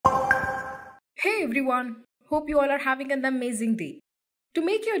Hey everyone, hope you all are having an amazing day. To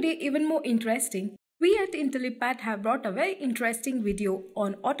make your day even more interesting, we at Intellipaat have brought a very interesting video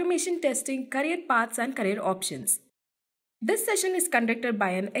on automation testing, career paths, and career options. This session is conducted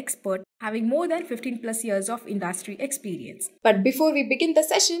by an expert having more than 15 plus years of industry experience. But before we begin the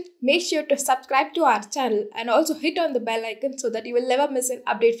session, make sure to subscribe to our channel and also hit on the bell icon so that you will never miss an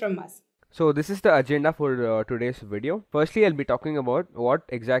update from us. So this is the agenda for today's video. Firstly, I'll be talking about what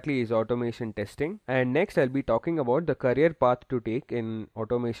exactly is automation testing, and next I'll be talking about the career path to take in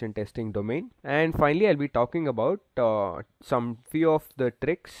automation testing domain, and finally I'll be talking about some few of the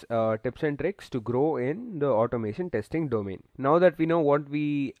tips and tricks to grow in the automation testing domain. Now that we know what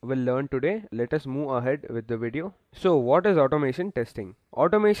we will learn today, let us move ahead with the video. So what is automation testing?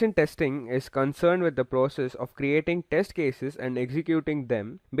 Automation testing is concerned with the process of creating test cases and executing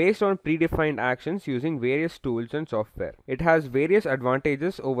them based on predefined actions using various tools and software. It has various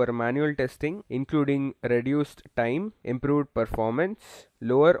advantages over manual testing, including reduced time, improved performance,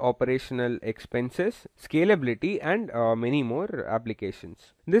 lower operational expenses, scalability, and many more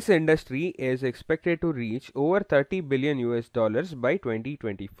applications. This industry is expected to reach over 30 billion US dollars by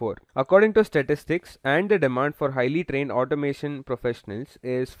 2024. According to statistics, and the demand for highly trained automation professionals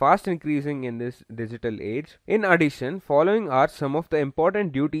is fast increasing in this digital age. In addition, following are some of the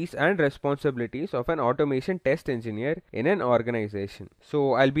important duties and responsibilities of an automation test engineer in an organization.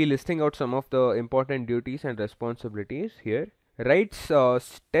 So I'll be listing out some of the important duties and responsibilities here. Writes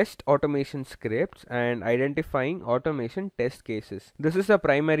test automation scripts and identifying automation test cases. This is a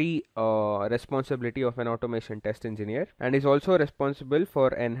primary responsibility of an automation test engineer, and is also responsible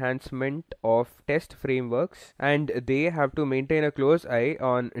for enhancement of test frameworks, and they have to maintain a close eye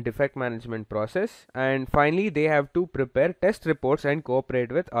on defect management process, and finally they have to prepare test reports and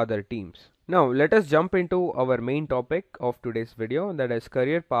cooperate with other teams. Now let us jump into our main topic of today's video, that is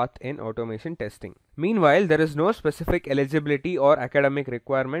career path in automation testing. Meanwhile, there is no specific eligibility or academic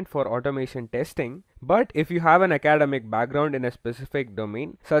requirement for automation testing, but if you have an academic background in a specific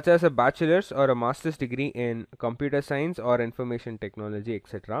domain, such as a bachelor's or a master's degree in computer science or information technology,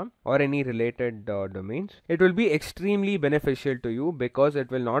 etc., or any related domains, it will be extremely beneficial to you, because it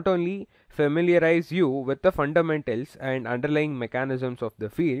will not only familiarize you with the fundamentals and underlying mechanisms of the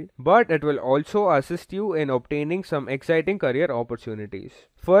field, but it will also assist you in obtaining some exciting career opportunities.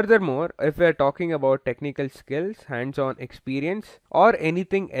 Furthermore, if we are talking about technical skills, hands-on experience, or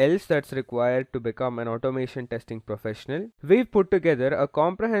anything else that's required to become an automation testing professional, we've put together a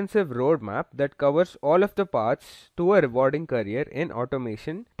comprehensive roadmap that covers all of the paths to a rewarding career in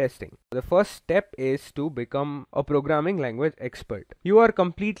automation testing. The first step is to become a programming language expert. You are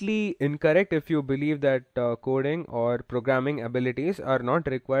completely incorrect if you believe that coding or programming abilities are not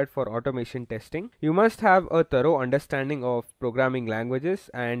required for automation testing. You must have a thorough understanding of programming languages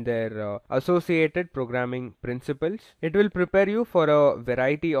and their associated programming principles. It will prepare you for a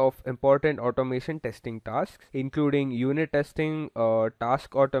variety of important automation testing tasks, including unit testing,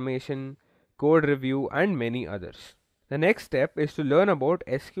 task automation, code review, and many others. The next step is to learn about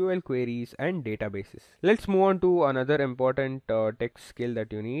SQL queries and databases. Let's move on to another important tech skill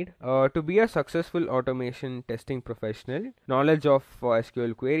that you need. To be a successful automation testing professional, knowledge of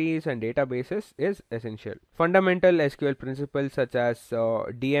SQL queries and databases is essential. Fundamental SQL principles such as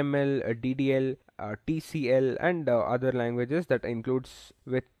DML, DDL, TCL, and other languages that includes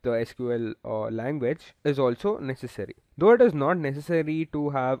with the SQL language is also necessary. Though it is not necessary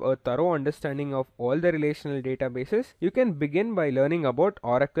to have a thorough understanding of all the relational databases, you can begin by learning about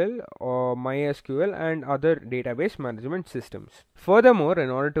Oracle or MySQL and other database management systems. Furthermore,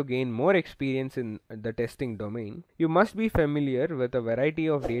 in order to gain more experience in the testing domain, you must be familiar with a variety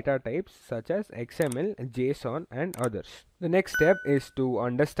of data types such as XML, JSON, and others. The next step is to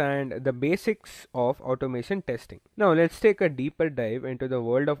understand the basics of automation testing. Now let's take a deeper dive into the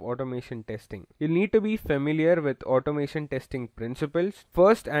world of automation testing. You'll need to be familiar with automation testing principles.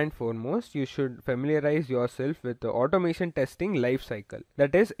 First and foremost, you should familiarize yourself with the automation testing life cycle,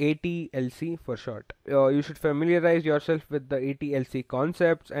 that is ATLC for short. You should familiarize yourself with the ATLC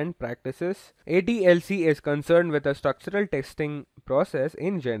concepts and practices. ATLC is concerned with a structural testing process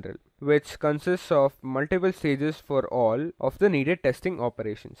in general, which consists of multiple stages for all of the needed testing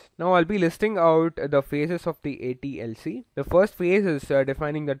operations. Now I'll be listing out the phases of the ATLC. The first phase is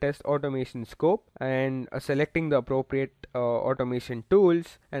defining the test automation scope and selecting the appropriate automation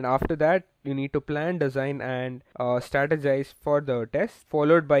tools, and after that You need to plan, design, and strategize for the test,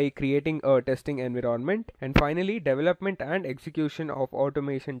 followed by creating a testing environment, and finally development and execution of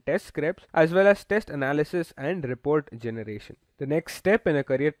automation test scripts, as well as test analysis and report generation. The next step in a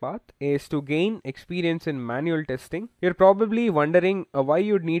career path is to gain experience in manual testing. You're probably wondering why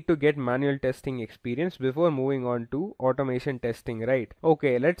you'd need to get manual testing experience before moving on to automation testing, right?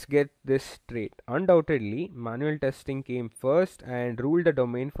 Okay, let's get this straight. Undoubtedly, manual testing came first and ruled the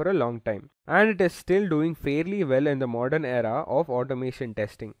domain for a long time, and it is still doing fairly well in the modern era of automation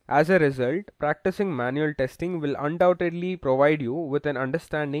testing. As a result, practicing manual testing will undoubtedly provide you with an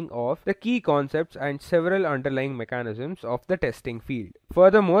understanding of the key concepts and several underlying mechanisms of the testing field.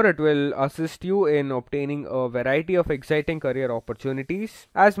 Furthermore, it will assist you in obtaining a variety of exciting career opportunities,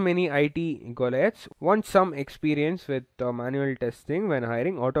 as many IT Goliaths want some experience with manual testing when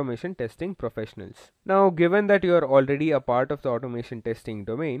hiring automation testing professionals. Now, given that you are already a part of the automation testing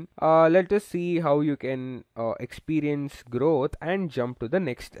domain, let us see how you can experience growth and jump to the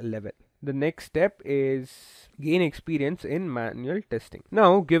next level. The next step is gain experience in manual testing.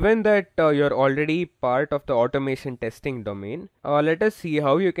 Now, given that you're already part of the automation testing domain, let us see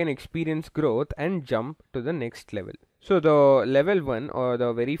how you can experience growth and jump to the next level. So the level 1, or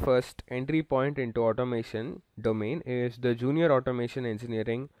the very first entry point into automation domain, is the junior automation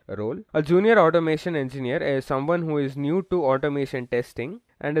engineering role. A junior automation engineer is someone who is new to automation testing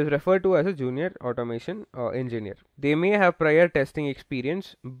and is referred to as a junior automation engineer. They may have prior testing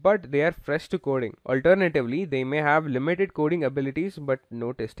experience, but they are fresh to coding. Alternatively, they may have limited coding abilities but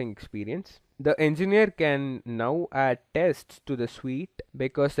no testing experience. The engineer can now add tests to the suite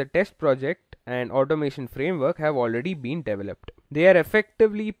because the test project and automation framework have already been developed. They are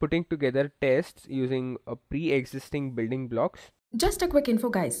effectively putting together tests using pre-existing building blocks. Just a quick info,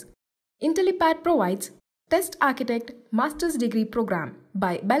 guys. Intellipaat provides Test Architect Master's Degree Program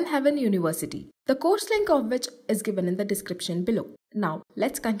by Belhaven University, the course link of which is given in the description below. Now,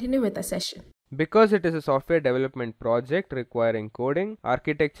 let's continue with the session. Because it is a software development project requiring coding,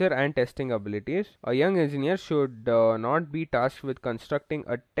 architecture, and testing abilities, a young engineer should not be tasked with constructing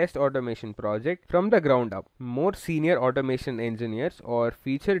a test automation project from the ground up. More senior automation engineers or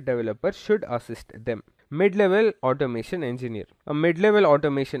feature developers should assist them. Mid-level automation engineer. A mid-level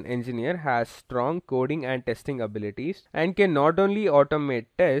automation engineer has strong coding and testing abilities and can not only automate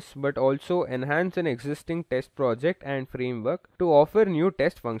tests but also enhance an existing test project and framework to offer new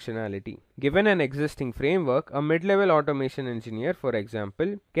test functionality. Given an existing framework, a mid-level automation engineer, for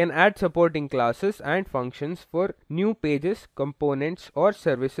example, can add supporting classes and functions for new pages, components, or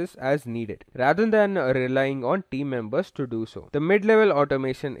services as needed, rather than relying on team members to do so. The mid-level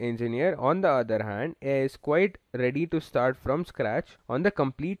automation engineer, on the other hand, is quite ready to start from scratch on the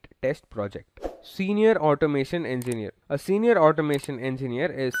complete test project. Senior automation engineer. A senior automation engineer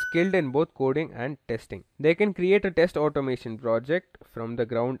is skilled in both coding and testing. They can create a test automation project from the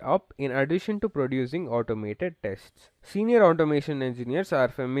ground up in addition to producing automated tests. Senior automation engineers are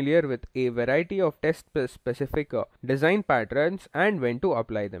familiar with a variety of test-specific design patterns and when to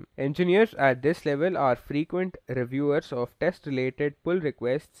apply them. Engineers at this level are frequent reviewers of test-related pull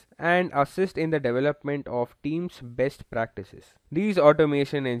requests and assist in the development of teams' best practices. These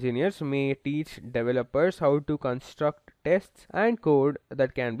automation engineers may teach developers how to construct tests and code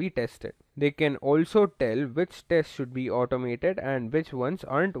that can be tested. They can also tell which tests should be automated and which ones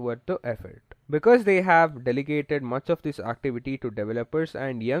aren't worth the effort. Because they have delegated much of this activity to developers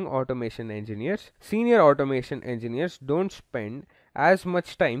and young automation engineers, senior automation engineers don't spend as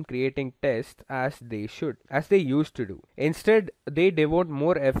much time creating tests as they used to do. Instead, they devote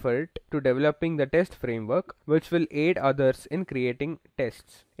more effort to developing the test framework, which will aid others in creating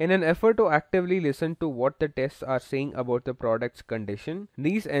tests. In an effort to actively listen to what the tests are saying about the product's condition,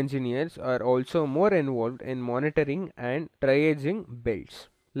 these engineers are also more involved in monitoring and triaging builds.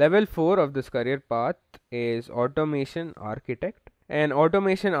 Level 4 of this career path is automation architect. An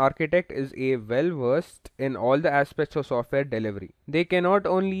automation architect is a well-versed in all the aspects of software delivery. They can not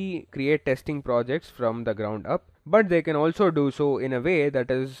only create testing projects from the ground up, but they can also do so in a way that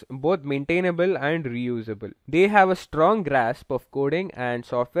is both maintainable and reusable. They have a strong grasp of coding and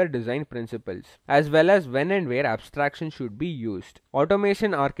software design principles, as well as when and where abstraction should be used.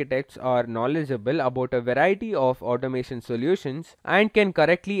 Automation architects are knowledgeable about a variety of automation solutions and can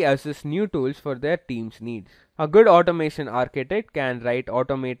correctly assess new tools for their team's needs. A good automation architect can write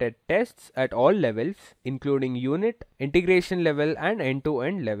automated tests at all levels, including unit, integration level, and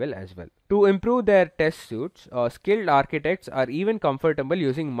end-to-end level as well. To improve their test suites, skilled architects are even comfortable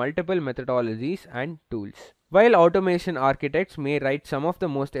using multiple methodologies and tools. While automation architects may write some of the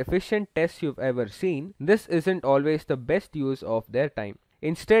most efficient tests you've ever seen, this isn't always the best use of their time.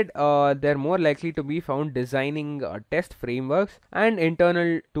 Instead, they're more likely to be found designing test frameworks and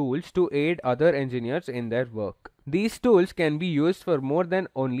internal tools to aid other engineers in their work. These tools can be used for more than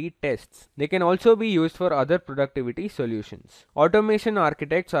only tests. They can also be used for other productivity solutions. Automation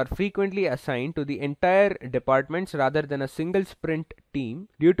architects are frequently assigned to the entire departments rather than a single sprint team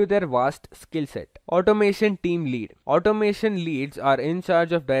due to their vast skill set. Automation team lead. Automation leads are in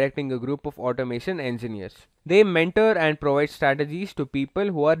charge of directing a group of automation engineers. They mentor and provide strategies to people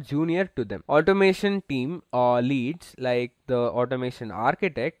who are junior to them. Automation team leads, like the automation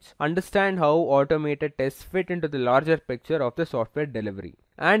architects, understand how automated tests fit into the larger picture of the software delivery.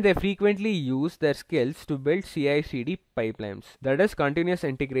 And they frequently use their skills to build CI/CD pipelines, that is continuous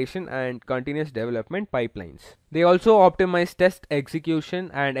integration and continuous development pipelines. They also optimize test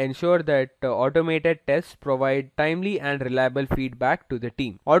execution and ensure that automated tests provide timely and reliable feedback to the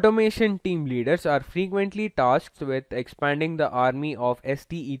team. Automation team leaders are frequently tasked with expanding the army of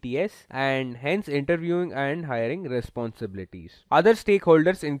STETS and hence interviewing and hiring responsibilities. Other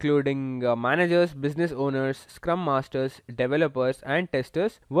stakeholders including managers, business owners, scrum masters, developers and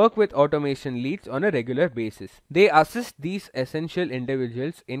testers work with automation leads on a regular basis. They assist these essential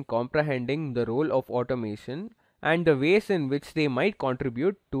individuals in comprehending the role of automation and the ways in which they might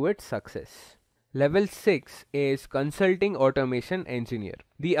contribute to its success. Level 6 is Consulting Automation Engineer.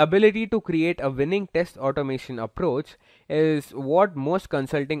 The ability to create a winning test automation approach is what most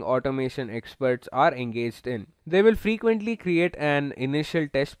consulting automation experts are engaged in. They will frequently create an initial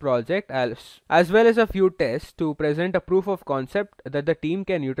test project as well as a few tests to present a proof of concept that the team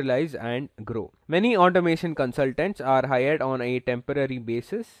can utilize and grow. Many automation consultants are hired on a temporary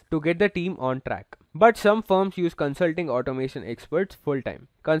basis to get the team on track. But some firms use consulting automation experts full-time.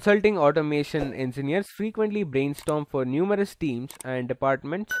 Consulting automation engineers frequently brainstorm for numerous teams and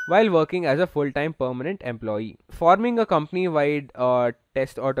departments while working as a full-time permanent employee, forming a company-wide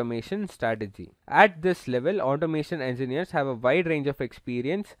test automation strategy. At this level, automation engineers have a wide range of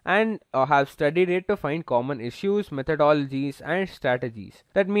experience and have studied it to find common issues, methodologies, and strategies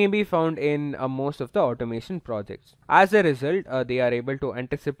that may be found in most of the automation projects. As a result, they are able to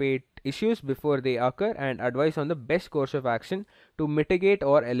anticipate issues before they occur and advise on the best course of action to mitigate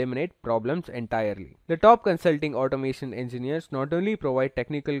or eliminate problems entirely. The top consulting automation engineers not only provide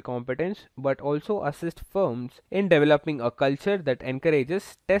technical competence but also assist firms in developing a culture that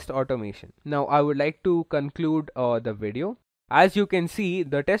encourages test automation. Now, I would like to conclude the video. As you can see,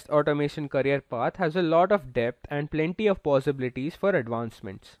 the test automation career path has a lot of depth and plenty of possibilities for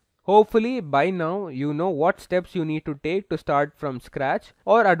advancements. Hopefully, by now, you know what steps you need to take to start from scratch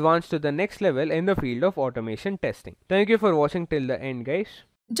or advance to the next level in the field of automation testing. Thank you for watching till the end, guys.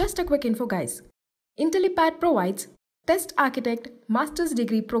 Just a quick info, guys. Intellipaat provides Test Architect Master's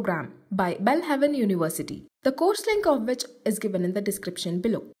Degree Program by Belhaven University, the course link of which is given in the description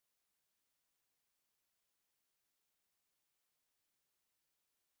below.